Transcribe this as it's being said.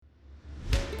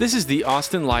This is the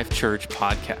Austin Life Church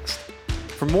podcast.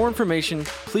 For more information,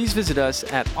 please visit us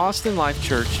at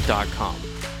austinlifechurch.com.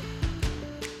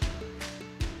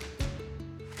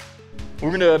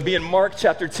 We're going to be in Mark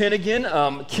chapter 10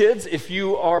 again. Kids, if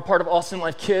you are part of Austin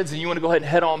Life Kids and you want to go ahead and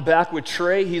head on back with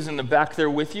Trey, he's in the back there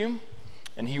with you.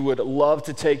 And he would love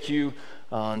to take you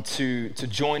to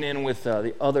join in with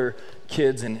the other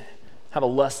kids and have a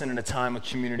lesson and a time of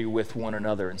community with one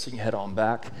another. And so you can head on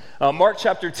back. Mark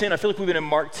chapter 10, I feel like we've been in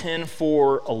Mark 10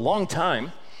 for a long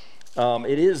time.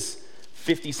 It is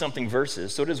 50-something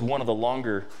verses, so it is one of the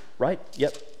longer, right?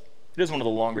 Yep, it is one of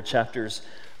the longer chapters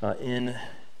in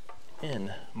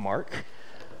Mark.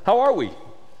 How are we?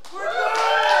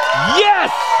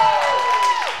 Yes!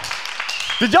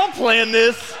 Did y'all plan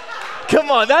this? Come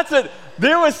on,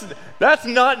 that's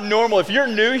not normal. If you're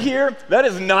new here, that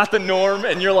is not the norm,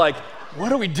 and you're like, what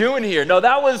are we doing here? No,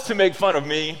 that was to make fun of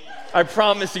me. I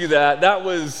promise you that. That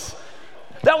was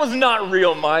not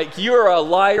real, Mike. You're a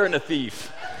liar and a thief.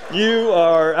 You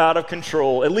are out of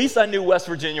control. At least I knew West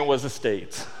Virginia was a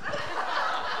state.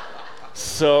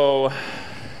 So,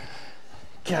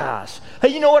 gosh. Hey,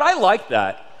 you know what? I like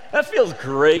that. That feels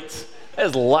great. That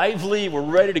is lively. We're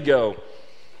ready to go.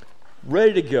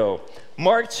 Ready to go.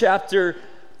 Mark chapter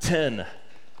 10.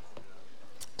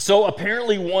 So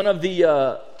apparently one of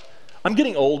the, I'm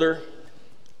getting older.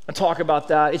 I talk about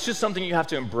that. It's just something you have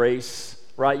to embrace,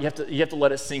 right? You have to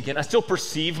let it sink in. I still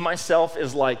perceive myself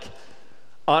as like,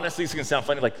 honestly, this is gonna sound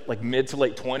funny, like mid to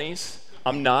late 20s.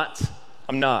 I'm not.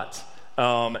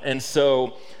 And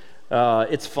so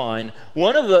it's fine.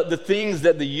 One of the things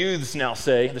that the youths now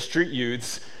say, the street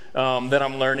youths, that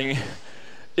I'm learning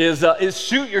is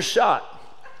shoot your shot,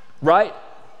 right?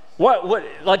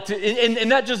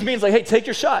 And that just means like, hey, take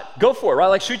your shot, go for it, right?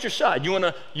 Like, shoot your shot. You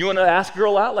wanna ask a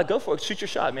girl out? Like, go for it, shoot your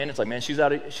shot, man. It's like, man, she's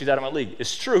out of my league.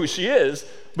 It's true, she is,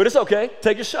 but it's okay.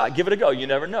 Take your shot, give it a go. You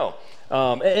never know.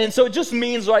 And so it just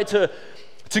means, right, to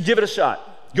give it a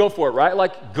shot. Go for it, right?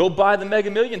 Like, go buy the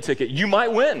Mega Million ticket. You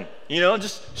might win.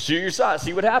 Just shoot your shot,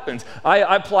 see what happens.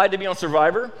 I applied to be on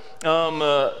Survivor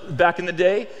back in the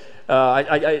day.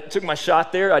 I took my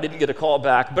shot there. I didn't get a call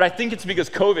back, but I think it's because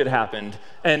COVID happened,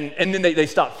 and then they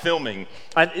stopped filming.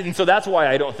 And so that's why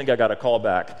I don't think I got a call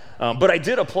back. But I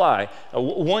did apply.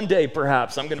 One day,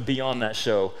 perhaps, I'm going to be on that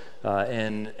show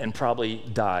and probably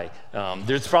die.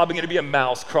 There's probably going to be a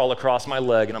mouse crawl across my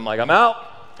leg, and I'm like, I'm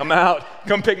out.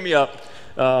 Come pick me up.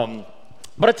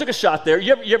 But I took a shot there.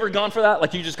 You ever gone for that?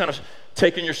 Like, you just kind of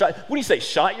taken your shot? What do you say,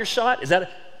 shot your shot? Is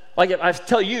that... Like, if I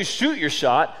tell you, shoot your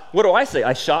shot, what do I say?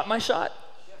 I shot my shot?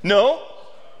 No?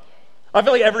 I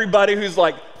feel like everybody who's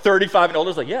like 35 and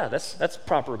older is like, yeah, that's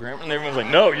proper grammar. And everyone's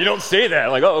like, no, you don't say that.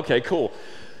 Like, oh, okay, cool.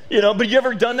 But you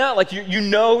ever done that? Like,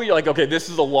 you're like, okay, this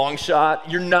is a long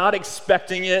shot. You're not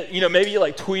expecting it. Maybe you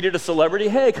like tweeted a celebrity,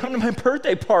 hey, come to my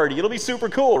birthday party. It'll be super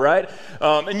cool, right?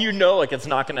 And like it's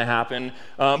not going to happen.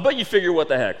 But you figure, what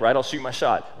the heck, right? I'll shoot my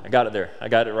shot. I got it there. I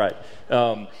got it right.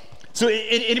 So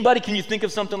anybody, can you think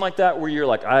of something like that where you're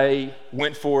like, I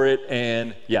went for it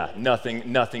and yeah,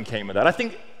 nothing came of that? I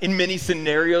think in many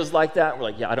scenarios like that, we're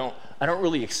like, yeah, I don't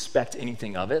really expect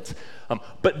anything of it.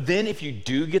 But then if you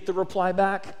do get the reply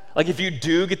back, like if you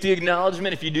do get the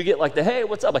acknowledgement, if you do get like the, hey,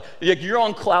 what's up? Like you're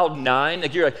on cloud 9,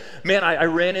 like you're like, man, I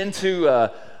ran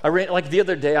like the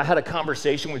other day, I had a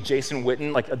conversation with Jason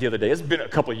Witten, like the other day. It's been a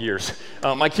couple of years.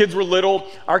 My kids were little.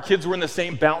 Our kids were in the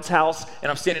same bounce house, and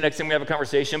I'm standing next to him, we have a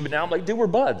conversation, but now I'm like, dude, we're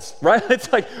buds, right?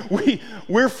 It's like,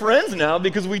 we're friends now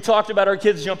because we talked about our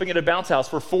kids jumping in a bounce house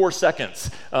for 4 seconds.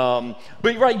 But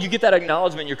right, you get that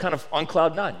acknowledgement, you're kind of on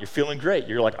cloud 9. You're feeling great.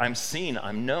 You're like, I'm seen,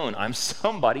 I'm known, I'm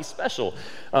somebody special.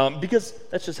 Because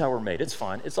that's just how we're made. It's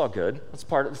fine, it's all good. It's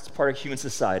part of human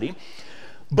society.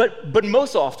 But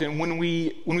most often when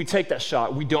we take that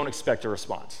shot, we don't expect a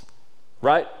response,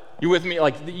 right? You with me?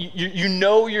 Like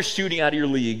you're shooting out of your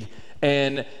league,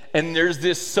 and there's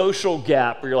this social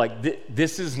gap where you're like,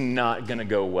 this is not going to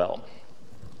go well.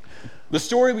 The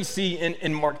story we see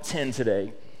in Mark 10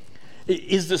 today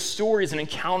is an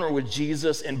encounter with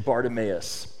Jesus and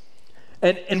Bartimaeus,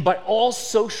 and by all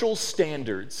social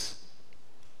standards,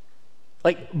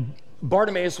 like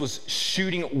Bartimaeus was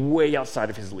shooting way outside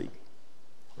of his league.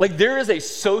 Like there is a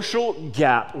social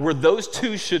gap where those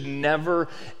two should never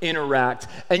interact,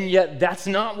 and yet that's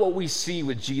not what we see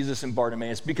with Jesus and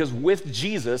Bartimaeus, because with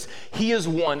Jesus, he is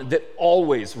one that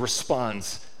always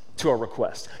responds to our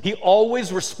request. He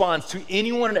always responds to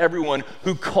anyone and everyone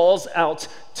who calls out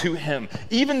to him.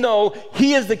 Even though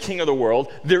he is the king of the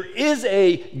world, there is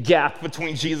a gap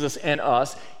between Jesus and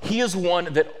us. He is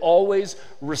one that always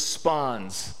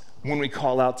responds when we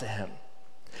call out to him.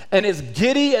 And as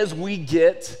giddy as we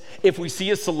get, if we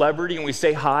see a celebrity and we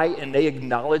say hi and they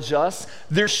acknowledge us,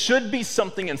 there should be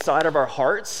something inside of our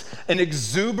hearts, an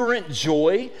exuberant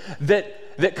joy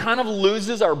that kind of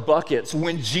loses our buckets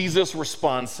when Jesus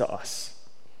responds to us,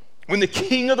 when the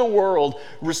King of the world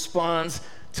responds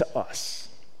to us.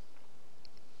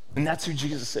 And that's who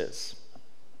Jesus is.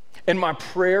 And my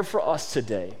prayer for us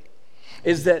today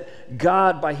is that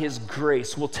God, by his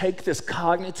grace, will take this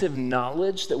cognitive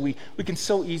knowledge that we can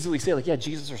so easily say, like, yeah,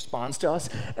 Jesus responds to us,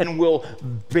 and will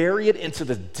bury it into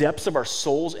the depths of our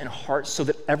souls and hearts so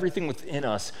that everything within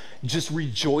us just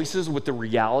rejoices with the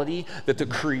reality that the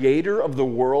creator of the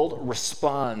world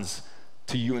responds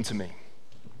to you and to me.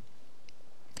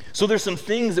 So there's some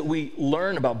things that we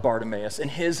learn about Bartimaeus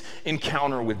and his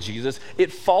encounter with Jesus.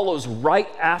 It follows right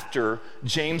after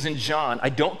James and John, I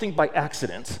don't think by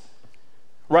accident.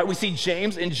 Right, we see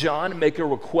James and John make a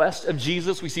request of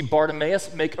Jesus. We see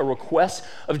Bartimaeus make a request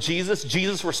of Jesus.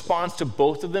 Jesus responds to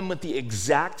both of them with the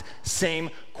exact same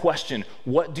question.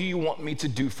 What do you want me to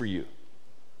do for you?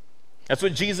 That's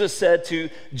what Jesus said to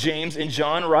James and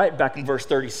John, right? Back in verse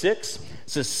 36.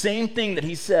 It's the same thing that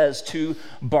he says to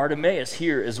Bartimaeus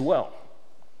here as well.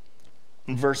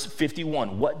 In verse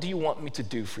 51, what do you want me to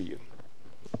do for you?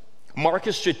 Mark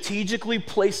is strategically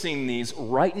placing these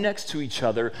right next to each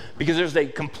other because there's a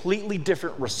completely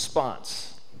different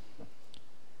response.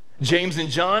 James and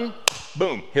John,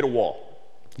 boom, hit a wall.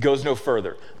 Goes no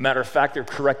further. Matter of fact, they're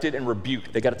corrected and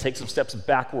rebuked. They got to take some steps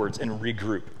backwards and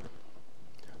regroup.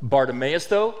 Bartimaeus,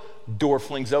 though, door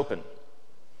flings open,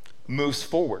 moves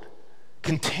forward,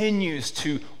 continues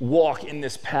to walk in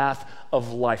this path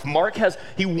of life. Mark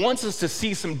he wants us to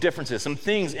see some differences, some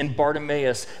things in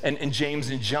Bartimaeus and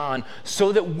James and John,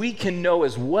 so that we can know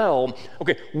as well,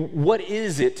 okay, what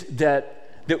is it that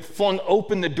flung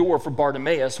open the door for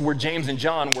Bartimaeus where James and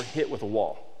John were hit with a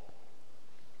wall?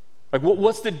 Like,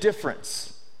 what's the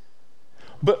difference?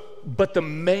 But the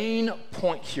main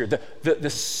point here, the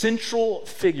central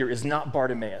figure is not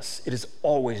Bartimaeus. It is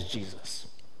always Jesus.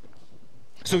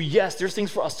 So yes, there's things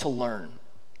for us to learn.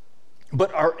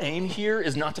 But our aim here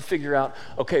is not to figure out,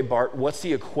 okay, Bart, what's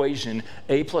the equation?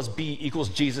 A plus B equals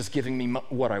Jesus giving me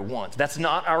what I want. That's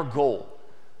not our goal,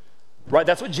 right?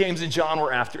 That's what James and John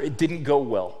were after. It didn't go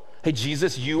well. Hey,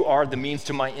 Jesus, you are the means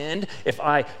to my end. If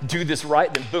I do this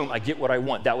right, then boom, I get what I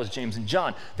want. That was James and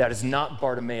John. That is not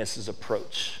Bartimaeus'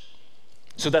 approach.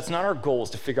 So that's not our goal,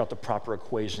 is to figure out the proper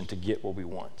equation to get what we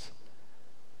want.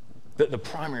 The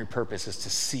primary purpose is to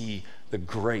see the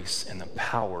grace and the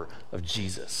power of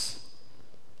Jesus.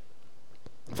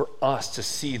 For us to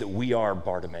see that we are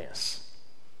Bartimaeus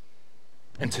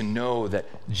and to know that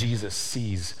Jesus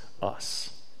sees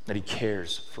us, that he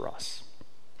cares for us.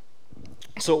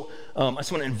 So I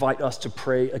just want to invite us to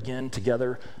pray again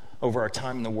together over our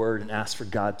time in the Word and ask for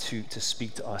God to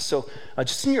speak to us. So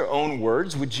just in your own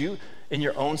words, would you, in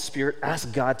your own spirit,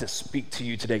 ask God to speak to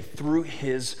you today through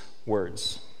his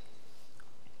words?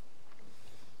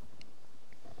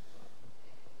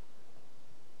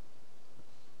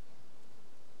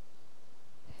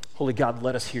 Holy God,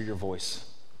 let us hear your voice.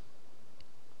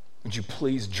 Would you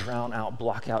please drown out,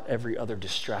 block out every other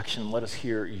distraction? Let us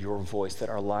hear your voice, that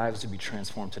our lives would be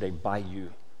transformed today by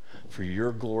you, for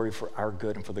your glory, for our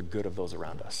good, and for the good of those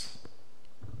around us.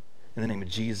 In the name of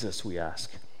Jesus, we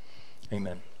ask.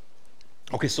 Amen.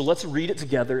 Okay, so let's read it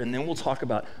together, and then we'll talk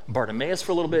about Bartimaeus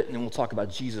for a little bit, and then we'll talk about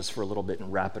Jesus for a little bit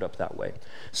and wrap it up that way.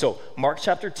 So Mark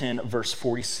chapter 10, verse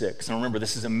 46. And remember,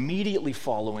 this is immediately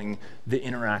following the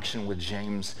interaction with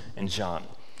James and John.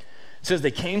 It says,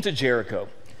 they came to Jericho,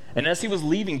 and as he was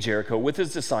leaving Jericho with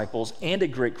his disciples and a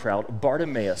great crowd,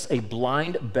 Bartimaeus, a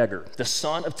blind beggar, the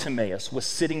son of Timaeus, was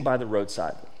sitting by the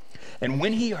roadside. And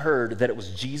when he heard that it was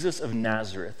Jesus of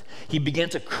Nazareth, he began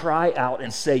to cry out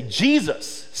and say,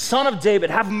 Jesus, Son of David,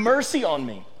 have mercy on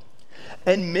me.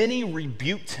 And many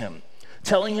rebuked him,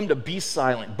 telling him to be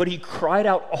silent. But he cried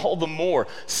out all the more,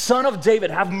 Son of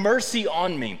David, have mercy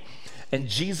on me. And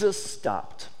Jesus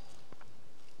stopped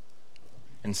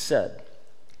and said,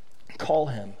 call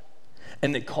him.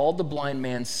 And they called the blind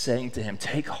man, saying to him,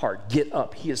 take heart, get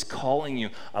up, he is calling you.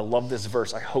 I love this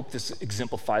verse. I hope this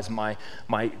exemplifies my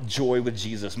joy with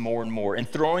Jesus more and more. And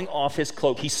throwing off his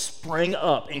cloak, he sprang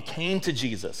up and came to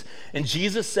Jesus. And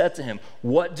Jesus said to him,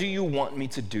 what do you want me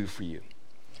to do for you?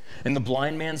 And the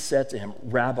blind man said to him,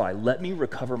 Rabbi, let me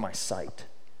recover my sight.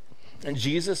 And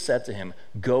Jesus said to him,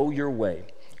 go your way,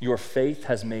 your faith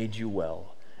has made you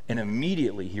well. And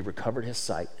immediately he recovered his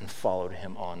sight and followed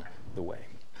him on the way.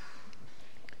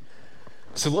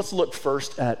 So let's look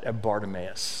first at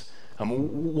Bartimaeus.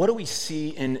 What do we see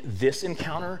in this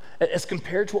encounter as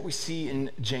compared to what we see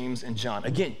in James and John?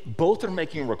 Again, both are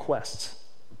making requests.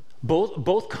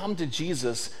 Both come to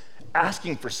Jesus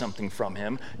asking for something from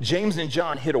him. James and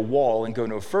John hit a wall and go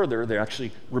no further. They're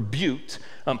actually rebuked.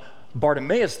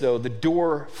 Bartimaeus, though, the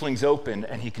door flings open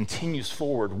and he continues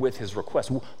forward with his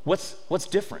request. What's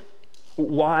different?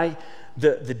 Why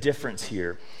the difference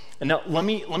here? And now let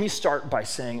me start by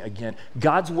saying again,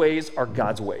 God's ways are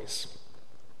God's ways.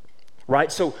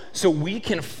 Right? So we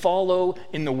can follow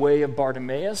in the way of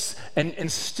Bartimaeus,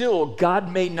 and still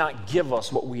God may not give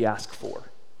us what we ask for.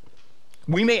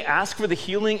 We may ask for the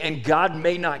healing and God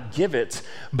may not give it,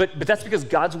 but that's because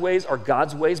God's ways are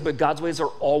God's ways, but God's ways are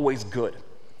always good.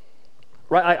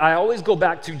 Right? I always go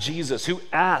back to Jesus, who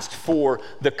asked for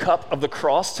the cup of the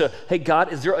cross to, hey,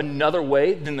 God, is there another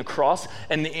way than the cross?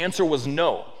 And the answer was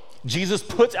no. Jesus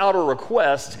puts out a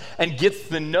request and gets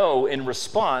the no in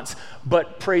response,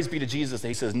 but praise be to Jesus that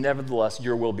he says, nevertheless,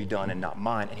 your will be done and not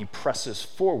mine. And he presses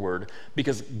forward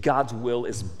because God's will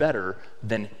is better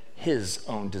than his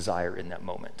own desire in that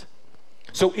moment.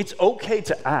 So it's okay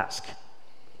to ask.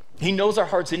 He knows our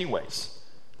hearts anyways,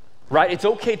 right? It's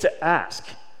okay to ask.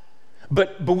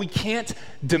 But we can't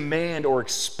demand or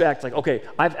expect, like, okay,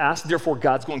 I've asked, therefore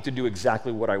God's going to do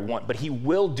exactly what I want. But he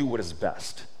will do what is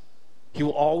best. He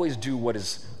will always do what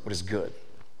is good.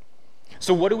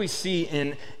 So what do we see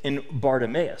in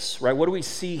Bartimaeus, right? What do we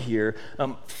see here?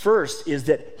 First is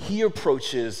that he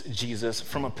approaches Jesus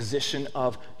from a position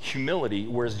of humility,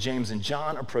 whereas James and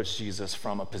John approach Jesus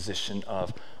from a position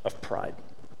of pride.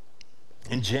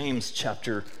 In James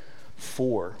chapter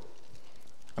 4,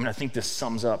 I think this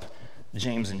sums up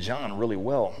James and John really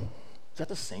well. Is that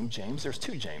the same James? There's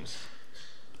two James.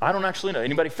 I don't actually know.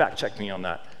 Anybody fact check me on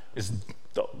that? Is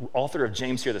the author of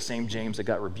James here the same James that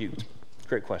got rebuked?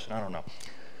 Great question. I don't know.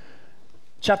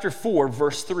 Chapter 4,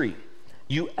 verse 3.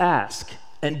 You ask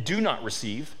and do not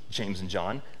receive, James and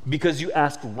John, because you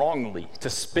ask wrongly to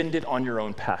spend it on your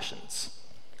own passions.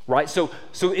 Right? So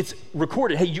it's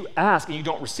recorded, hey, you ask and you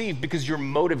don't receive because your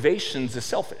motivations is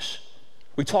selfish.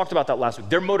 We talked about that last week.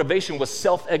 Their motivation was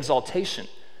self-exaltation.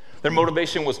 Their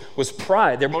motivation was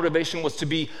pride. Their motivation was to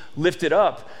be lifted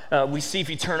up. We see, if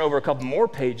you turn over a couple more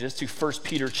pages to 1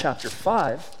 Peter chapter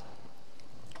 5,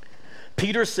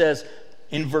 Peter says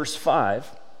in verse 5,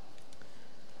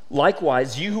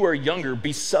 likewise, you who are younger,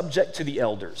 be subject to the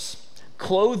elders.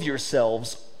 Clothe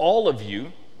yourselves, all of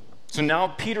you. So now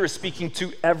Peter is speaking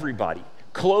to everybody.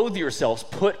 Clothe yourselves,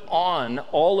 put on,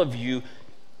 all of you,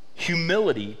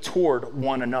 humility toward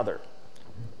one another.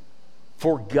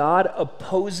 For God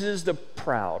opposes the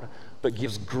proud, but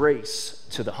gives grace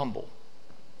to the humble.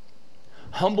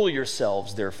 Humble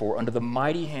yourselves, therefore, under the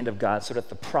mighty hand of God, so that at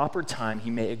the proper time he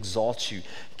may exalt you,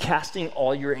 casting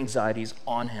all your anxieties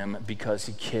on him because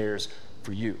he cares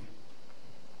for you.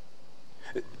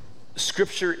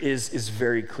 Scripture is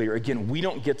very clear. Again, we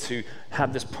don't get to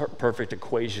have this perfect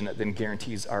equation that then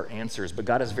guarantees our answers, but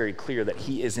God is very clear that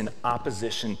he is in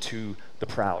opposition to the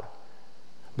proud,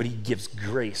 but he gives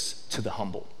grace to the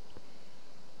humble.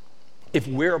 If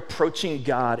we're approaching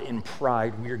God in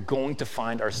pride, we are going to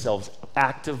find ourselves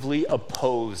actively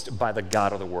opposed by the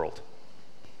God of the world.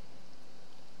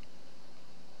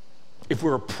 If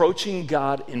we're approaching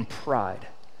God in pride,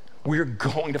 we're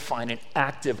going to find an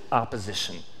active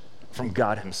opposition from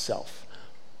God himself.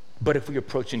 But if we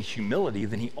approach in humility,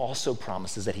 then he also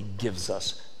promises that he gives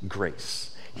us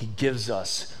grace. He gives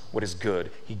us what is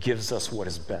good. He gives us what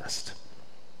is best.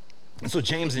 And so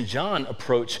James and John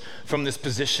approach from this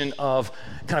position of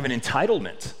kind of an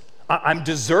entitlement. I'm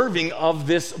deserving of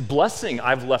this blessing.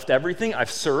 I've left everything.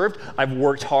 I've served. I've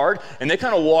worked hard. And they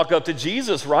kind of walk up to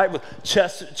Jesus, right, with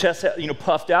chest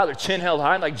puffed out, their chin held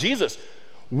high, like, Jesus,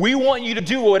 we want you to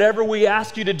do whatever we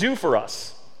ask you to do for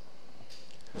us.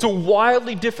 It's a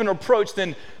wildly different approach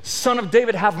than, Son of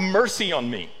David, have mercy on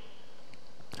me.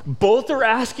 Both are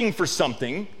asking for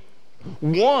something.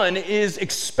 One is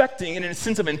expecting, in a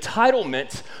sense of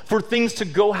entitlement, for things to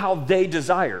go how they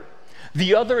desire.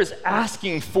 The other is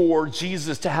asking for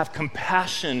Jesus to have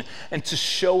compassion and to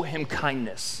show him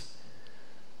kindness.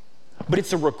 But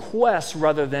it's a request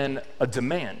rather than a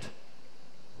demand.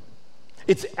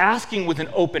 It's asking with an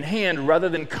open hand rather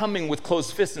than coming with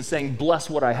closed fists and saying, bless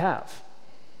what I have.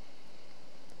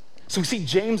 So we see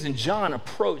James and John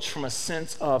approach from a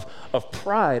sense of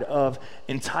pride, of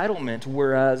entitlement,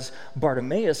 whereas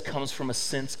Bartimaeus comes from a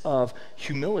sense of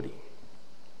humility.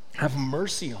 Have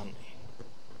mercy on me.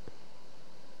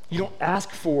 You don't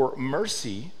ask for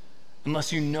mercy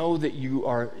unless you know that you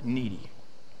are needy.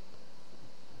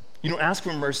 You don't ask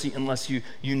for mercy unless you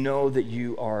know that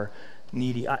you are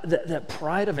needy. That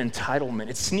pride of entitlement,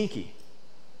 it's sneaky.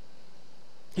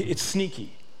 It's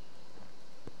sneaky.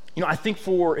 You know, I think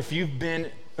if you've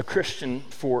been a Christian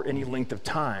for any length of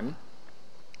time,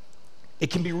 it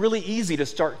can be really easy to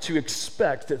start to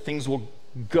expect that things will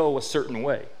go a certain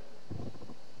way.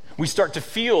 We start to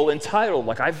feel entitled,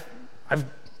 like I've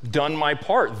done my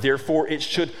part, therefore it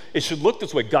should look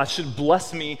this way. God should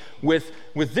bless me with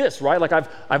this, right? Like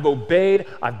I've obeyed,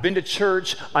 I've been to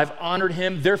church, I've honored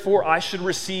him, therefore I should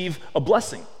receive a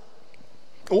blessing.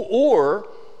 Or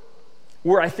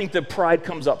where I think the pride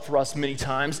comes up for us many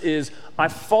times is,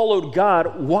 I've followed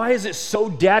God, why is it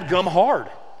so dadgum hard?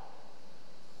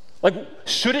 Like,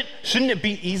 shouldn't it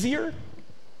be easier?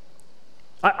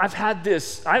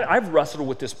 I've wrestled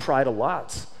with this pride a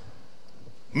lot.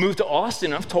 Moved to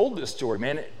Austin, I've told this story,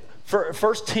 man. For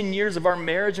first 10 years of our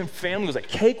marriage and family was a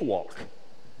cakewalk.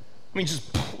 I mean,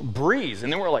 just breeze.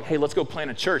 And then we're like, hey, let's go plant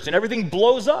a church. And everything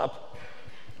blows up.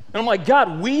 And I'm like,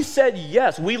 God, we said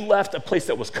yes. We left a place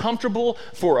that was comfortable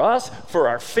for us, for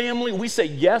our family. We said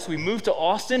yes. We moved to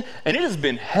Austin, and it has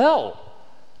been hell.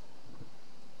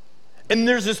 And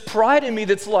there's this pride in me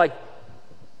that's like,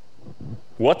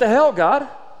 what the hell, God?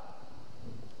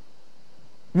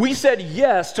 We said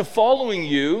yes to following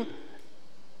you,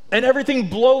 and everything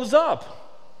blows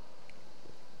up.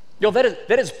 Yo,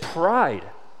 that is pride.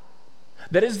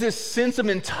 That is this sense of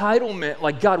entitlement,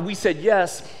 like, God, we said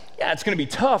yes. Yeah, it's going to be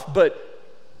tough, but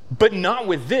not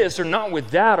with this, or not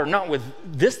with that, or not with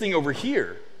this thing over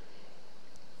here.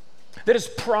 That is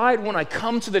pride when I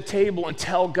come to the table and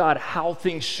tell God how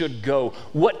things should go,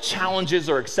 what challenges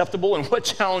are acceptable and what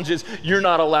challenges you're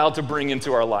not allowed to bring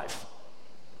into our life.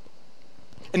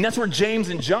 And that's where James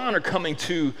and John are coming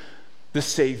to the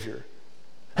Savior.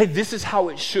 Hey, this is how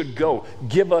it should go.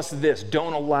 Give us this.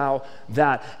 Don't allow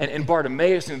that. And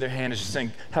Bartimaeus, on the other hand, is just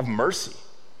saying, have mercy.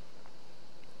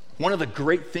 One of the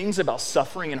great things about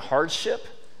suffering and hardship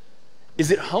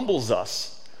is it humbles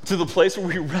us to the place where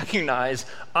we recognize,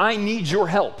 I need your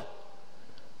help.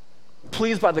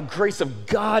 Please, by the grace of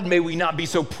God, may we not be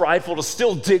so prideful to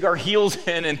still dig our heels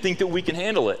in and think that we can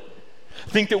handle it.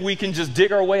 Think that we can just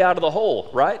dig our way out of the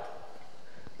hole, right?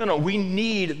 No, we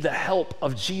need the help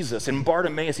of Jesus. And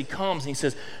Bartimaeus, he comes and he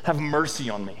says, have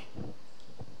mercy on me.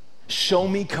 Show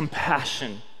me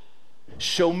compassion.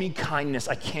 Show me kindness.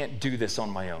 I can't do this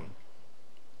on my own.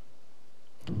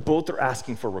 Both are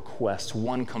asking for requests.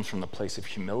 One comes from the place of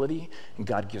humility, and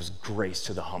God gives grace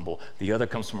to the humble. The other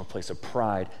comes from a place of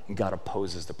pride, and God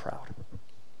opposes the proud.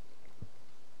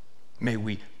 May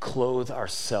we clothe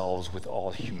ourselves with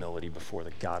all humility before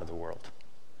the God of the world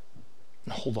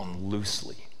and hold on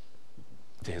loosely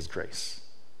to his grace.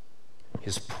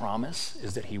 His promise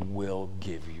is that he will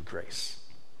give you grace.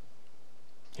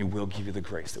 He will give you the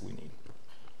grace that we need.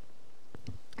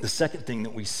 The second thing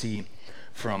that we see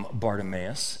from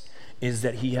Bartimaeus is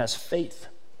that he has faith.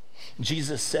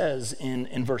 Jesus says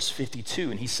in verse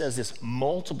 52, and he says this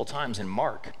multiple times in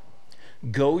Mark,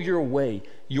 go your way,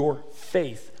 your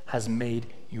faith has made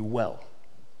you well.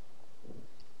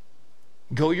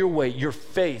 Go your way, your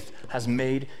faith has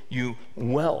made you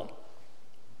well.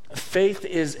 Faith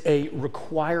is a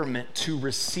requirement to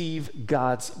receive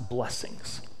God's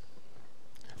blessings.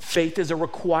 Faith is a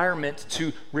requirement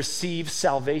to receive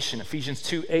salvation. Ephesians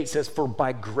 2:8 says, for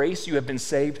by grace you have been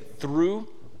saved through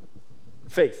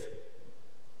faith.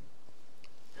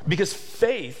 Because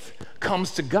faith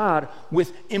comes to God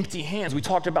with empty hands. We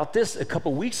talked about this a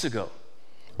couple weeks ago.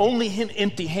 Only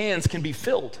empty hands can be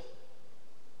filled.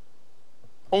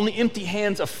 Only empty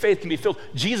hands of faith can be filled.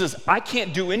 Jesus, I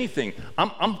can't do anything. I'm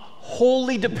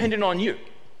wholly dependent on you.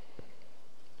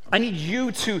 I need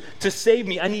you to save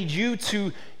me. I need you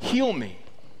to heal me.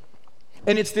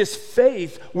 And it's this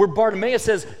faith where Bartimaeus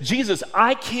says, Jesus,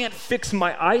 I can't fix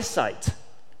my eyesight.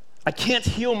 I can't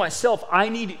heal myself. I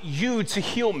need you to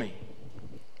heal me.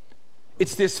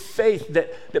 It's this faith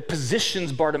that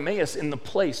positions Bartimaeus in the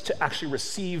place to actually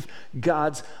receive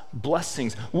God's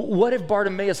blessings. What if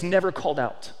Bartimaeus never called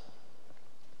out?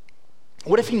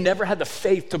 What if he never had the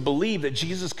faith to believe that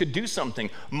Jesus could do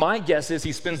something? My guess is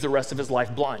he spends the rest of his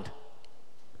life blind.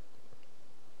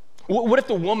 What if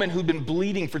the woman who'd been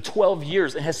bleeding for 12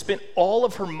 years and has spent all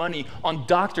of her money on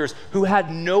doctors who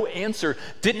had no answer,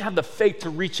 didn't have the faith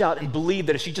to reach out and believe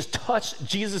that if she just touched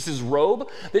Jesus' robe,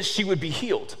 that she would be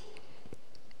healed?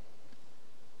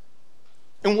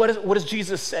 And what does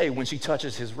Jesus say when she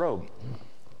touches his robe?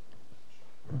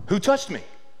 Who touched me?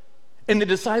 And the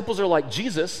disciples are like,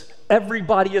 Jesus,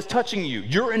 everybody is touching you.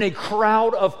 You're in a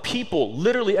crowd of people.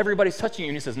 Literally everybody's touching you.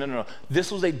 And he says, no.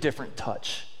 This was a different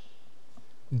touch.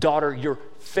 Daughter, your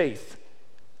faith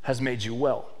has made you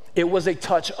well. It was a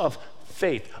touch of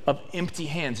faith, of empty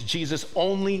hands. Jesus,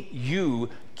 only you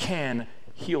can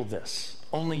heal this.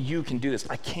 Only you can do this.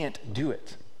 I can't do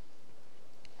it.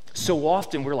 So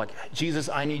often we're like, Jesus,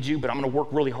 I need you, but I'm going to work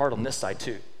really hard on this side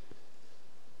too.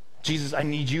 Jesus, I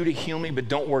need you to heal me, but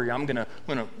don't worry, I'm gonna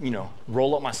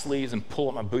roll up my sleeves and pull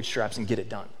up my bootstraps and get it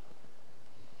done.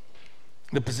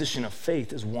 The position of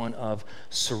faith is one of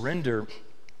surrender,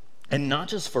 and not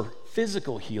just for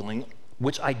physical healing,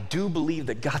 which I do believe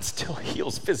that God still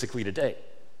heals physically today.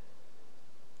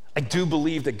 I do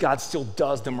believe that God still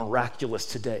does the miraculous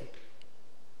today.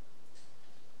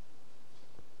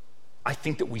 I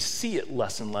think that we see it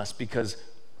less and less because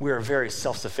we're a very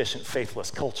self-sufficient, faithless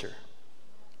culture.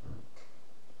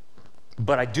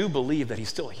 But I do believe that he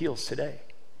still heals today.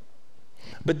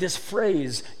 But this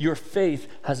phrase, your faith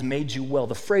has made you well,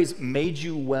 the phrase made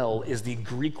you well is the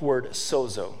Greek word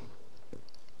sozo,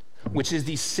 which is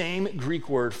the same Greek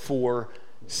word for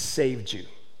saved you.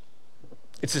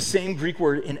 It's the same Greek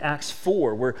word in Acts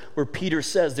 4 where Peter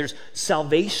says there's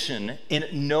salvation in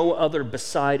no other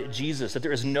beside Jesus, that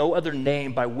there is no other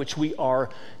name by which we are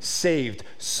saved,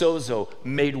 sozo,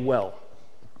 made well.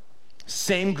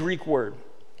 Same Greek word.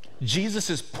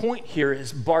 Jesus' point here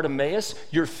is, Bartimaeus,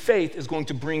 your faith is going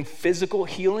to bring physical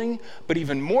healing, but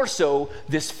even more so,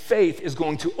 this faith is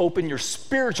going to open your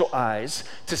spiritual eyes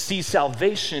to see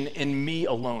salvation in me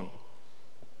alone.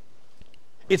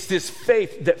 It's this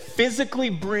faith that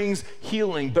physically brings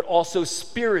healing, but also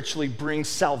spiritually brings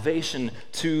salvation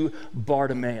to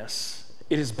Bartimaeus.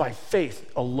 It is by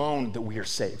faith alone that we are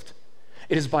saved.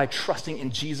 It is by trusting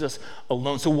in Jesus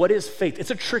alone. So what is faith?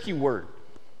 It's a tricky word.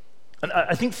 And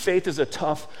I think faith is a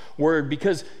tough word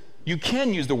because you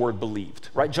can use the word believed,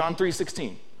 right? John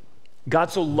 3:16.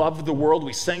 God so loved the world,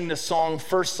 we sang this song,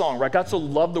 first song, right? God so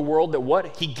loved the world that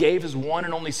what? He gave his one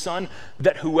and only son,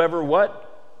 that whoever what?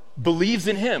 Believes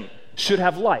in him should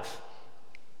have life.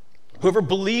 Whoever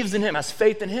believes in him has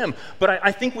faith in him. But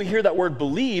I think we hear that word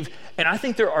believe, and I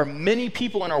think there are many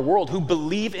people in our world who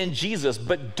believe in Jesus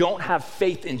but don't have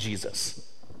faith in Jesus.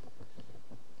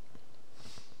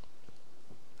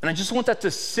 And I just want that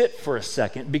to sit for a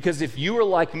second, because if you were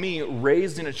like me,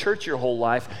 raised in a church your whole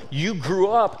life, you grew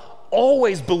up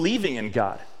always believing in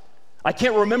God. I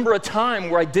can't remember a time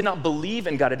where I did not believe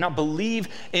in God, I did not believe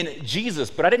in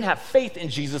Jesus, but I didn't have faith in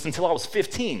Jesus until I was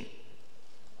 15.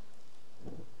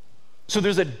 So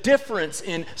there's a difference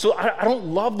so I don't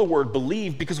love the word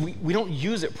believe because we don't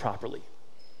use it properly.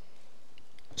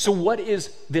 So what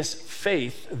is this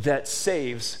faith that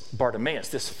saves Bartimaeus?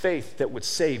 This faith that would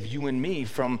save you and me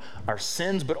from our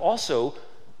sins, but also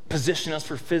position us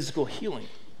for physical healing.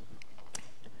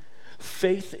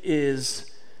 Faith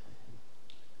is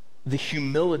the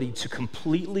humility to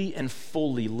completely and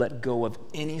fully let go of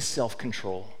any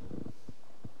self-control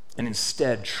and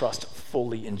instead trust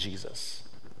fully in Jesus.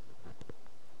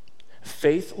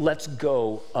 Faith lets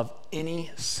go of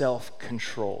any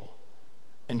self-control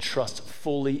and trust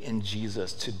fully in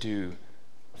Jesus to do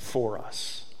for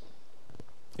us.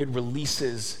 It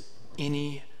releases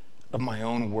any of my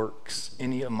own works,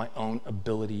 any of my own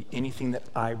ability, anything that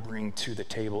I bring to the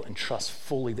table, and trust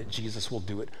fully that Jesus will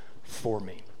do it for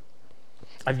me.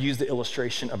 I've used the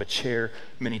illustration of a chair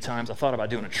many times. I thought about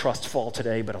doing a trust fall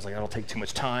today, but I was like, that'll take too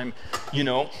much time,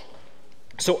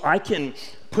 So I can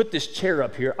put this chair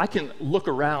up here. I can look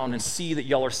around and see that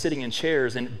y'all are sitting in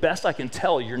chairs, and best I can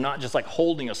tell, you're not just like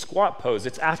holding a squat pose.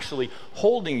 It's actually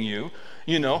holding you,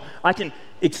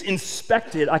 It's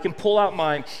inspected. I can pull out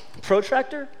my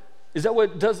protractor. Is that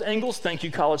what does angles? Thank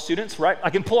you, college students, right? I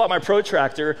can pull out my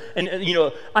protractor, and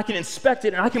I can inspect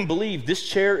it, and I can believe this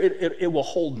chair, it will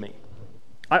hold me.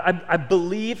 I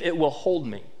believe it will hold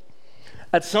me.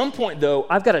 At some point, though,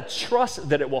 I've got to trust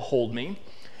that it will hold me,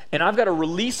 and I've got to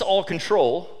release all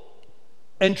control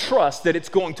and trust that it's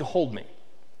going to hold me.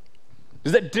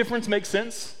 Does that difference make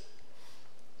sense?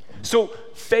 So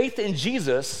faith in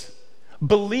Jesus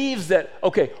believes that,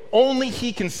 okay, only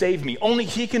he can save me, only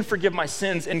he can forgive my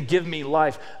sins and give me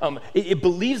life. It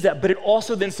believes that, but it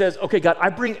also then says, okay, God, I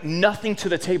bring nothing to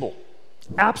the table,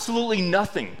 absolutely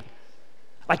nothing.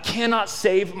 I cannot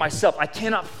save myself. I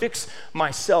cannot fix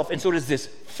myself. And so it is this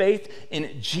faith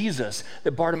in Jesus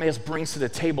that Bartimaeus brings to the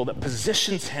table that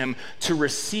positions him to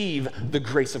receive the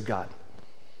grace of God.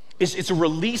 It's a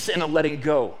release and a letting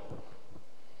go.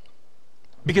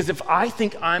 Because if I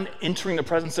think I'm entering the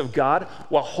presence of God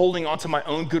while holding on to my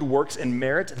own good works and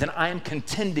merit, then I am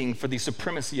contending for the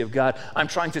supremacy of God. I'm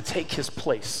trying to take his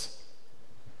place.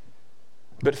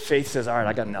 But faith says, all right,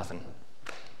 I got nothing.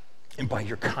 And by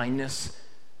your kindness,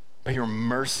 by your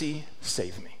mercy,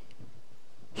 save me,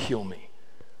 heal me,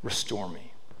 restore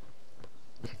me.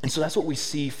 And so that's what we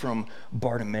see from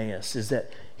Bartimaeus, is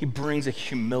that he brings a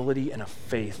humility and a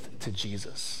faith to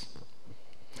Jesus.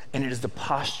 And it is the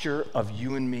posture of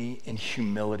you and me in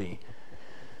humility.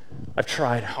 I've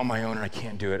tried on my own and I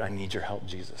can't do it. I need your help,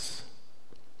 Jesus.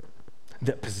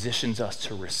 That positions us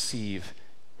to receive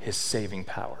his saving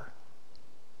power.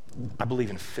 I believe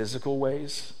in physical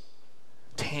ways,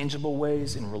 tangible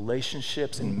ways, in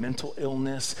relationships, in mental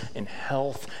illness, in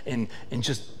health, in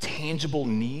just tangible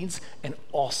needs, and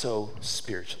also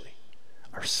spiritually,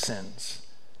 our sins,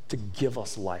 to give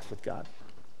us life with God.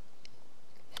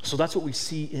 So that's what we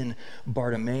see in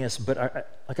Bartimaeus, but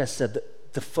like I said,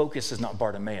 the focus is not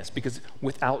Bartimaeus, because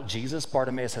without Jesus,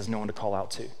 Bartimaeus has no one to call out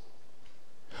to.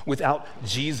 Without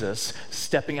Jesus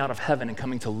stepping out of heaven and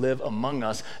coming to live among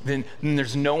us, then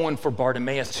there's no one for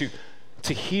Bartimaeus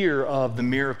to hear of the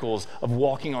miracles of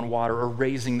walking on water or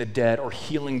raising the dead or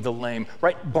healing the lame,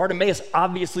 right? Bartimaeus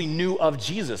obviously knew of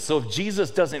Jesus. So if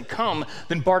Jesus doesn't come,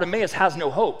 then Bartimaeus has no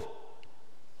hope.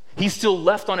 He's still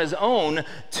left on his own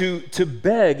to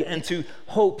beg and to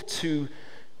hope to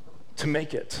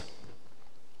make it.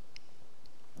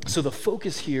 So the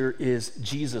focus here is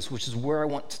Jesus, which is where I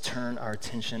want to turn our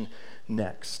attention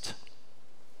next.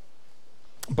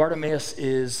 Bartimaeus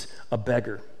is a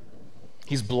beggar.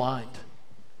 He's blind.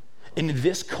 In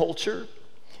this culture,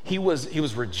 he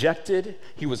was rejected,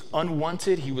 he was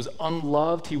unwanted, he was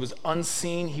unloved, he was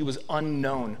unseen, he was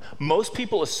unknown. Most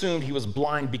people assumed he was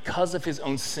blind because of his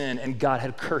own sin, and God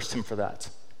had cursed him for that.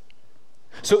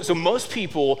 So most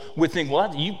people would think,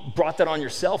 well, you brought that on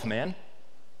yourself, man.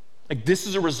 Like, this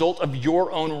is a result of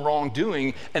your own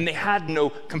wrongdoing, and they had no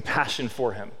compassion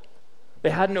for him. They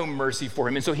had no mercy for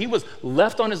him. And so he was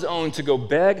left on his own to go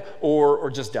beg or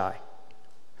just die.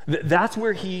 That's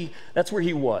where he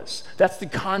was. That's the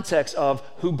context of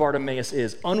who Bartimaeus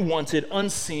is. Unwanted,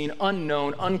 unseen,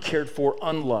 unknown, uncared for,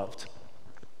 unloved.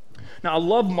 Now, I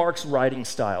love Mark's writing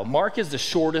style. Mark is the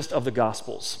shortest of the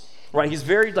Gospels, right? He's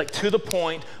very to the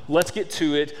point. Let's get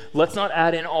to it. Let's not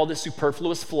add in all this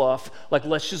superfluous fluff.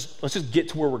 Let's just get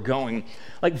to where we're going.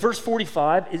 Verse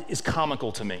 45 is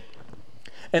comical to me.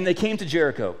 And they came to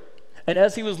Jericho. And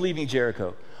as he was leaving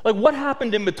Jericho, what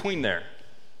happened in between there?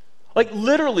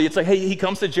 Literally, it's hey, he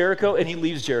comes to Jericho and he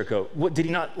leaves Jericho. What, did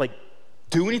he not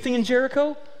do anything in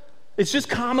Jericho? It's just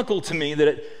comical to me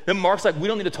that Mark's we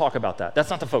don't need to talk about that. That's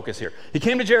not the focus here. He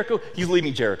came to Jericho, he's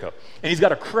leaving Jericho. And he's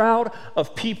got a crowd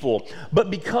of people.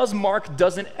 But because Mark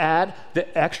doesn't add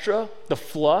the extra, the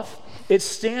fluff, it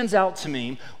stands out to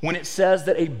me when it says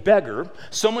that a beggar,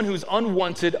 someone who's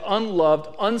unwanted,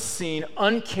 unloved, unseen,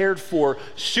 uncared for,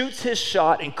 shoots his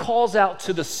shot and calls out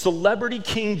to the celebrity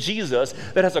King Jesus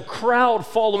that has a crowd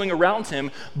following around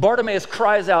him. Bartimaeus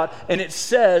cries out, and it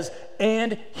says,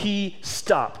 and he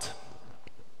stopped.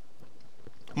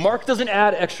 Mark doesn't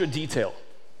add extra detail.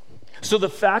 So the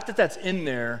fact that that's in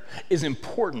there is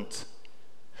important.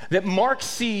 That Mark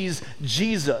sees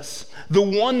Jesus, the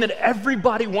one that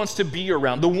everybody wants to be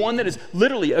around, the one that is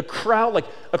literally a crowd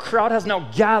has now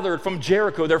gathered from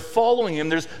Jericho. They're following him.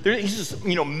 He's just,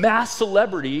 mass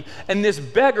celebrity, and this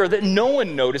beggar that no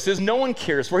one notices, no one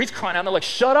cares for. He's crying out, and they're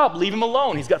shut up, leave him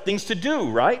alone. He's got things to do,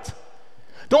 right?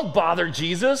 Don't bother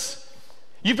Jesus.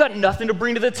 You've got nothing to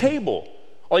bring to the table.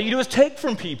 All you do is take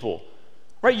from people.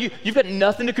 Right? You've got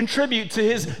nothing to contribute to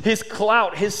his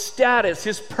clout, his status,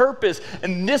 his purpose,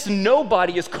 and this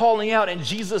nobody is calling out, and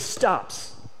Jesus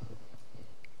stops.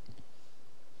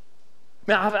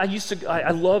 Man, I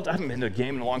haven't been to a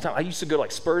game in a long time. I used to go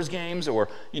to Spurs games or,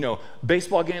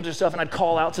 baseball games or stuff, and I'd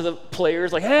call out to the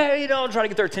players hey, try to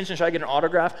get their attention, try to get an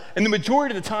autograph. And the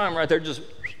majority of the time, right, they're just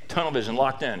tunnel vision,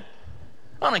 locked in.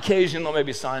 On occasion, they'll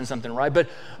maybe sign something, right? But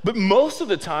most of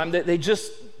the time, they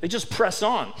just press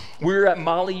on.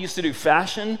 Molly used to do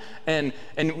fashion, and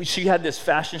she had this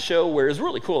fashion show where it was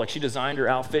really cool. She designed her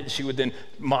outfit, and she would then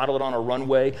model it on a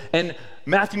runway. And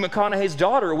Matthew McConaughey's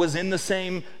daughter was in the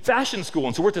same fashion school.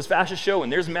 And so we're at this fashion show,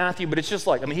 and there's Matthew, but it's just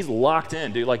he's locked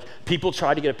in, dude. People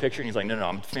try to get a picture, and he's no,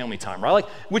 I'm family time, right?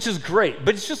 Which is great.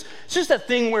 But it's just that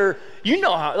thing where,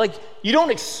 how, you don't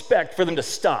expect for them to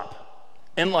stop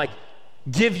and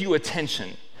give you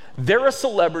attention. They're a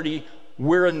celebrity,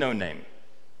 we're a no-name.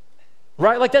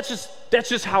 Right? That's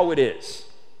just how it is.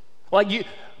 You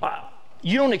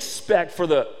don't expect for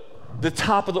the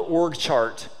top of the org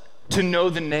chart to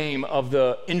know the name of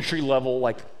the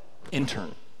entry-level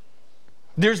intern.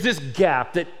 There's this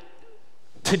gap that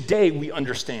today we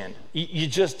understand. You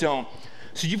just don't.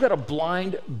 So you've got a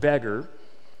blind beggar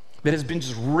that has been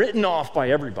just written off by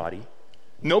everybody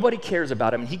Nobody cares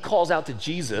about him. And he calls out to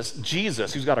Jesus,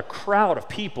 who's got a crowd of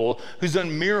people, who's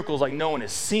done miracles like no one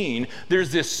has seen.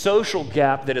 There's this social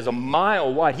gap that is a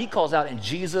mile wide. He calls out, and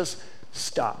Jesus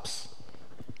stops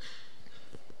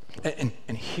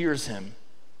and hears him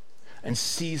and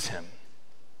sees him.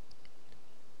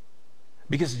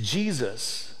 Because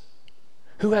Jesus,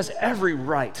 who has every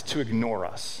right to ignore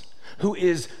us, who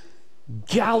is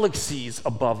galaxies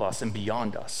above us and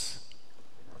beyond us,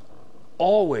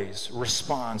 always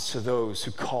responds to those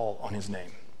who call on his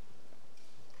name.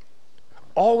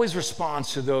 Always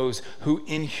responds to those who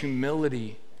in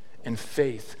humility and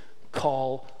faith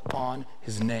call on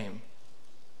his name.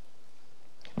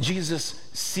 Jesus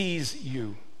sees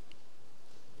you.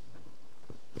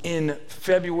 In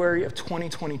February of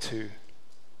 2022,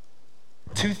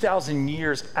 2,000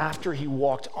 years after he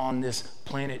walked on this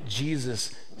planet,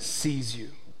 Jesus sees you.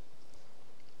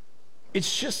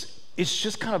 It's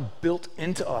just kind of built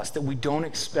into us that we don't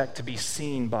expect to be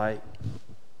seen by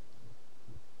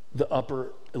the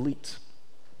upper elite.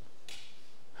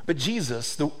 But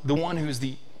Jesus, the one who's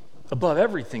above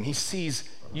everything, he sees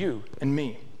you and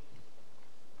me.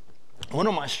 One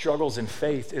of my struggles in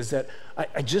faith is that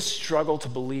I just struggle to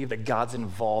believe that God's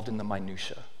involved in the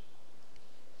minutia.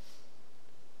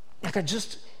 Like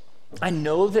I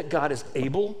know that God is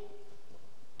able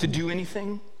to do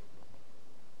anything.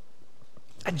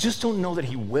 I just don't know that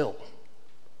he will.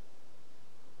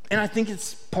 And I think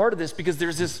it's part of this because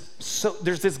there's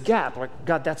this gap. Like,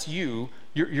 God, that's you.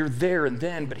 You're there and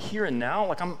then, but here and now,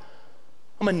 like I'm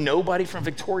a nobody from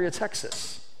Victoria,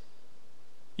 Texas.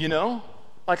 You know?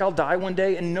 Like I'll die one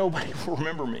day and nobody will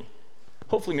remember me.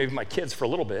 Hopefully maybe my kids for a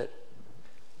little bit.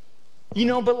 You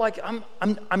know, but like I'm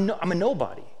a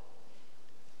nobody.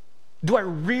 Do I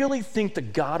really think the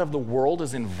God of the world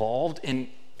is involved in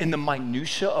the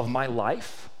minutia of my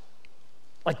life?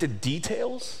 Like the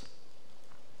details?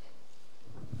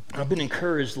 I've been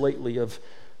encouraged lately of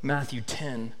Matthew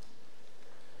 10,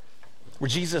 where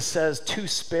Jesus says 2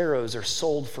 sparrows are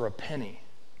sold for a penny.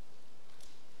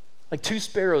 Like 2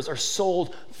 sparrows are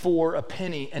sold for a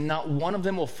penny, and not one of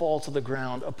them will fall to the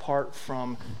ground apart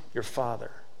from your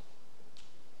Father.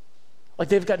 Like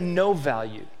they've got no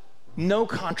value, no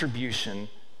contribution.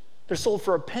 They're sold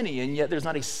for a penny, and yet there's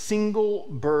not a single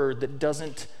bird that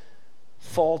doesn't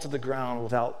fall to the ground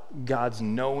without God's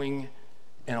knowing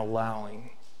and allowing.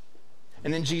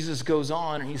 And then Jesus goes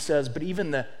on and he says, but even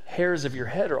the hairs of your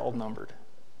head are all numbered.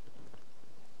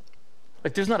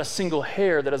 Like there's not a single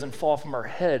hair that doesn't fall from our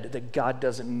head that God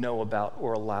doesn't know about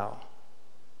or allow.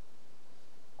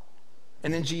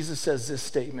 And then Jesus says this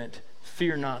statement,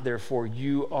 fear not, therefore,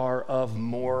 you are of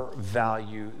more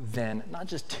value than not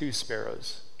just 2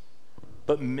 sparrows,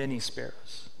 but many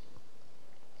sparrows.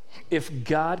 If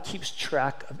God keeps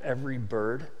track of every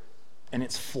bird and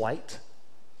its flight,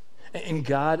 and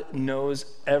God knows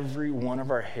every one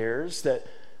of our hairs, that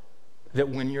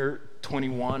when you're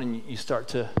 21 and you start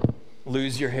to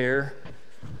lose your hair,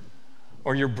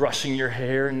 or you're brushing your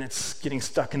hair and it's getting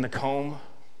stuck in the comb,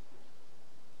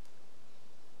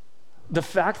 the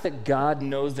fact that God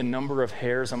knows the number of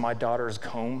hairs on my daughter's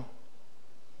comb,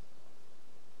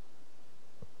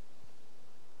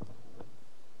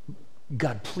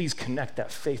 God, please connect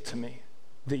that faith to me,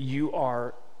 that you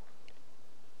are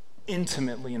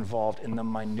intimately involved in the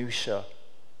minutia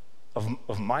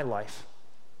of my life,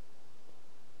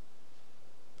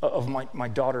 of my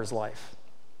daughter's life,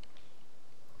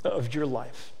 of your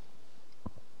life.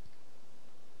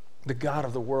 The God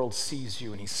of the world sees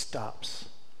you and he stops.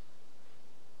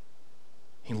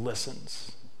 He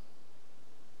listens.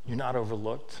 You're not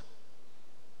overlooked.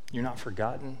 You're not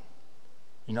forgotten.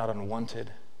 You're not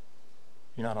unwanted.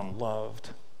 You're not unloved.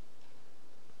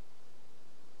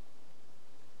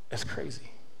 That's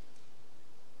crazy.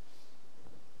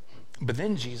 But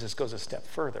then Jesus goes a step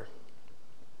further.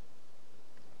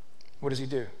 What does he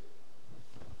do?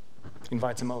 He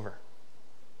invites him over.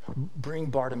 Bring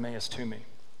Bartimaeus to me.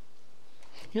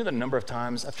 You know the number of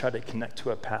times I've tried to connect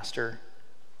to a pastor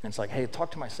and it's like, hey,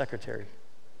 talk to my secretary.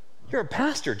 You're a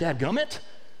pastor, dadgummit.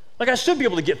 Like I should be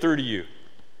able to get through to you.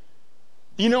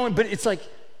 You know, but it's like,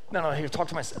 no, here, talk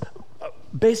to my,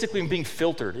 basically I'm being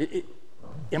filtered.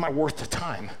 Am I worth the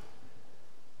time?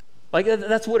 Like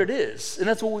that's what it is. And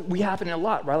that's what we happen a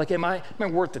lot, right? Like, am I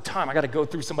worth the time? I got to go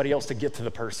through somebody else to get to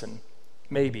the person.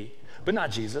 Maybe, but not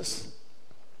Jesus.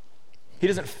 He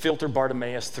doesn't filter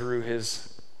Bartimaeus through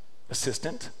his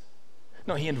assistant.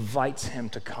 No, he invites him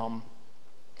to come,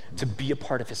 to be a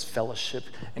part of his fellowship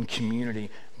and community,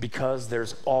 because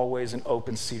there's always an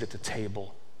open seat at the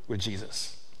table with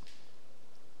Jesus.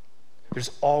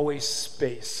 There's always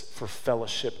space for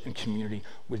fellowship and community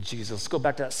with Jesus. Let's go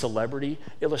back to that celebrity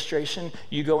illustration.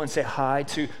 You go and say hi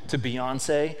to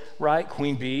Beyonce, right?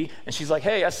 Queen Bee, and she's like,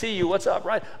 hey, I see you, what's up,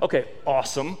 right? Okay,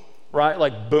 awesome, right?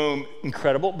 Like, boom,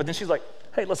 incredible. But then she's like,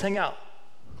 hey, let's hang out.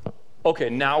 Okay,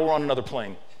 now we're on another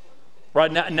plane,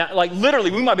 right? Now, like literally,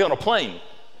 we might be on a plane,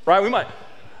 right? We might,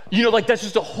 like that's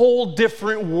just a whole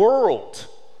different world.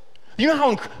 You know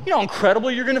how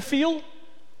incredible you're gonna feel?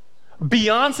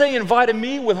 Beyonce invited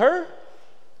me with her?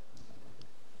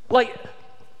 Like,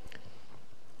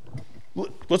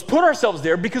 let's put ourselves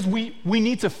there because we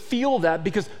need to feel that,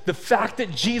 because the fact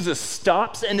that Jesus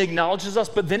stops and acknowledges us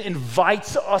but then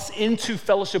invites us into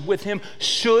fellowship with him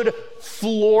should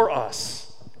floor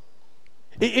us.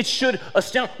 It should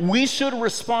astound. We should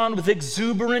respond with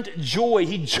exuberant joy.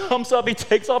 He jumps up, he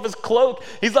takes off his cloak.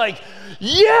 He's like,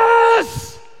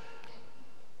 yes!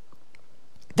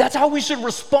 That's how we should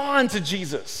respond to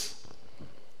Jesus.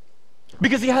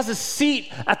 Because he has a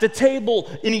seat at the table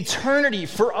in eternity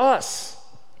for us.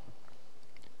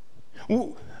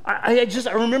 I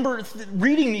remember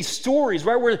reading these stories,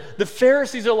 right, where the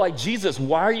Pharisees are like, Jesus,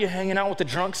 why are you hanging out with the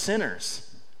drunk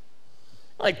sinners?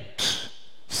 Like,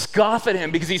 scoff at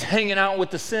him because he's hanging out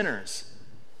with the sinners.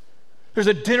 There's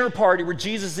a dinner party where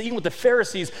Jesus is eating with the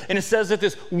Pharisees, and it says that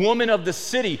this woman of the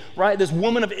city, right, this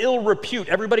woman of ill repute,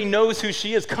 everybody knows who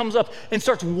she is, comes up and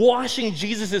starts washing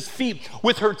Jesus' feet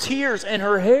with her tears and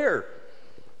her hair.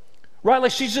 Right,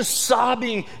 like she's just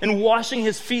sobbing and washing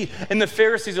his feet. And the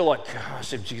Pharisees are like,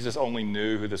 gosh, if Jesus only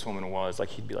knew who this woman was, like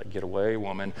he'd be like, get away,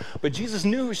 woman. But Jesus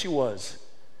knew who she was.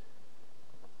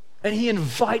 And he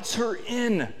invites her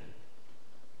in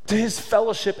to his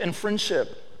fellowship and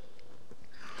friendship.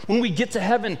 When we get to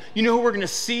heaven, you know who we're going to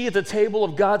see at the table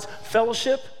of God's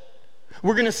fellowship?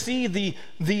 We're going to see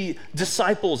the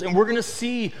disciples, and we're going to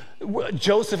see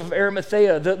Joseph of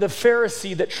Arimathea, the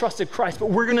Pharisee that trusted Christ, but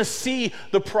we're going to see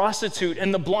the prostitute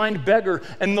and the blind beggar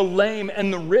and the lame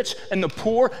and the rich and the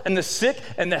poor and the sick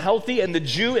and the healthy and the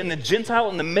Jew and the Gentile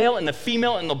and the male and the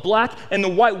female and the black and the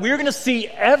white. We're going to see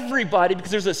everybody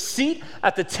because there's a seat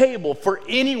at the table for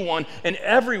anyone and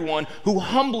everyone who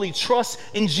humbly trusts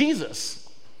in Jesus.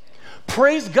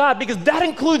 Praise God, because that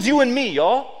includes you and me,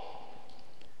 y'all.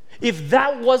 If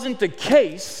that wasn't the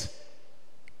case,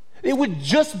 it would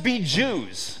just be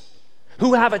Jews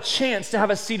who have a chance to have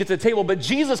a seat at the table. But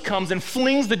Jesus comes and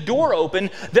flings the door open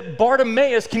that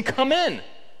Bartimaeus can come in.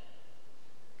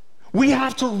 We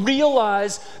have to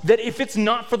realize that if it's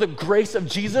not for the grace of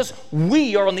Jesus,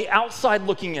 we are on the outside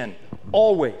looking in,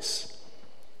 always.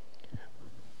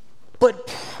 But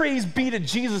praise be to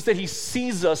Jesus that he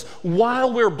sees us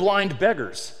while we're blind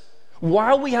beggars,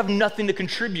 while we have nothing to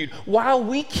contribute, while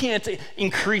we can't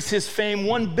increase his fame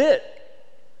one bit.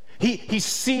 He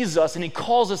sees us and he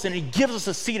calls us and he gives us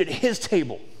a seat at his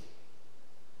table.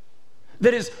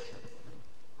 That is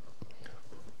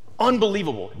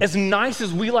unbelievable. As nice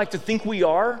as we like to think we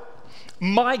are,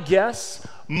 my guess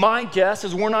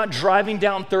is we're not driving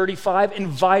down 35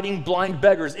 inviting blind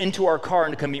beggars into our car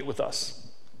and to come meet with us.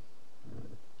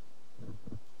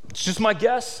 It's just my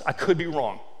guess. I could be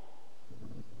wrong.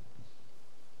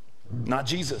 Not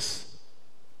Jesus.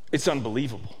 It's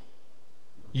unbelievable.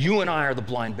 You and I are the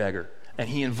blind beggar, and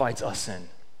he invites us in.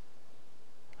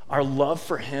 Our love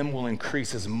for him will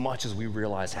increase as much as we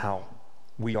realize how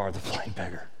we are the blind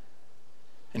beggar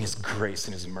and his grace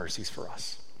and his mercies for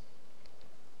us.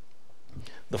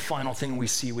 The final thing we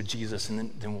see with Jesus,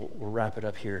 and then we'll wrap it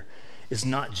up here, is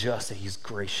not just that he's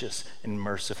gracious and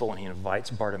merciful and he invites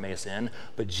Bartimaeus in,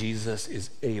 but Jesus is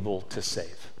able to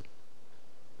save.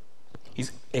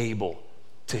 He's able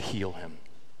to heal him.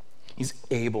 He's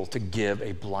able to give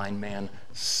a blind man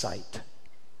sight.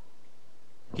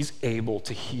 He's able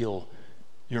to heal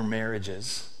your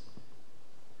marriages,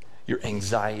 your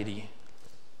anxiety,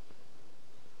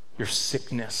 your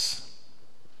sickness,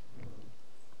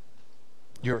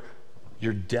 your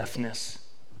deafness.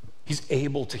 He's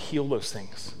able to heal those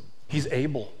things. He's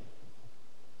able.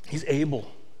 He's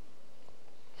able.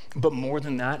 But more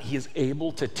than that, he is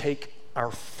able to take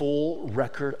our full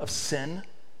record of sin,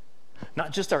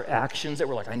 not just our actions that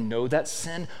we're like, I know that's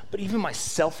sin, but even my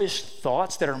selfish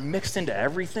thoughts that are mixed into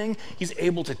everything. He's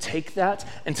able to take that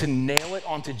and to nail it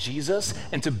onto Jesus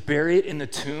and to bury it in the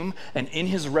tomb. And in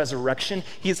his resurrection,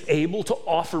 he is able to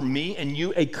offer me and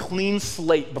you a clean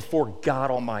slate before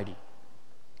God Almighty.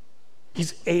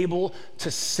 He's able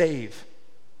to save.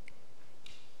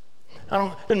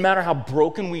 It doesn't matter how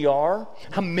broken we are,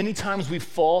 how many times we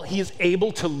fall, he is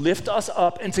able to lift us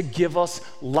up and to give us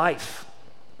life.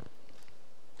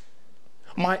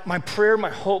 My prayer, my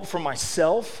hope for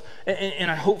myself, and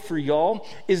I hope for y'all,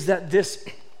 is that this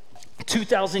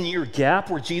 2,000-year gap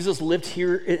where Jesus lived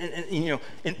here,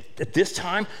 at this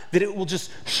time, that it will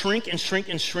just shrink and shrink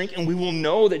and shrink, and we will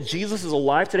know that Jesus is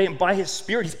alive today, and by his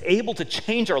Spirit, he's able to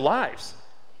change our lives.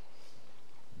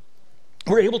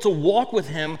 We're able to walk with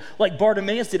him like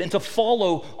Bartimaeus did and to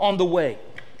follow on the way.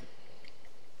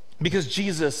 Because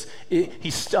Jesus,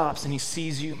 he stops and he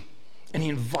sees you, and he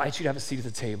invites you to have a seat at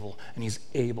the table, and he's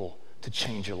able to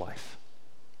change your life.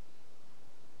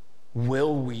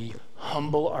 Will we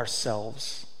humble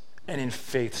ourselves and in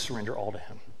faith surrender all to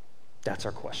him? That's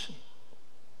our question.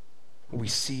 When we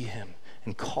see him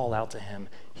and call out to him,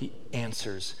 he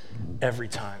answers every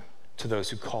time to those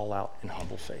who call out in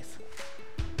humble faith.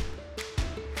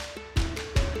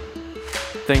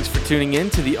 Thanks for tuning in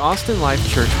to the Austin Life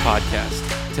Church podcast.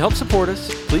 To help support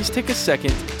us, please take a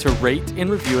second to rate and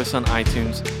review us on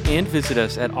iTunes and visit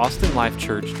us at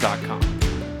austinlifechurch.com.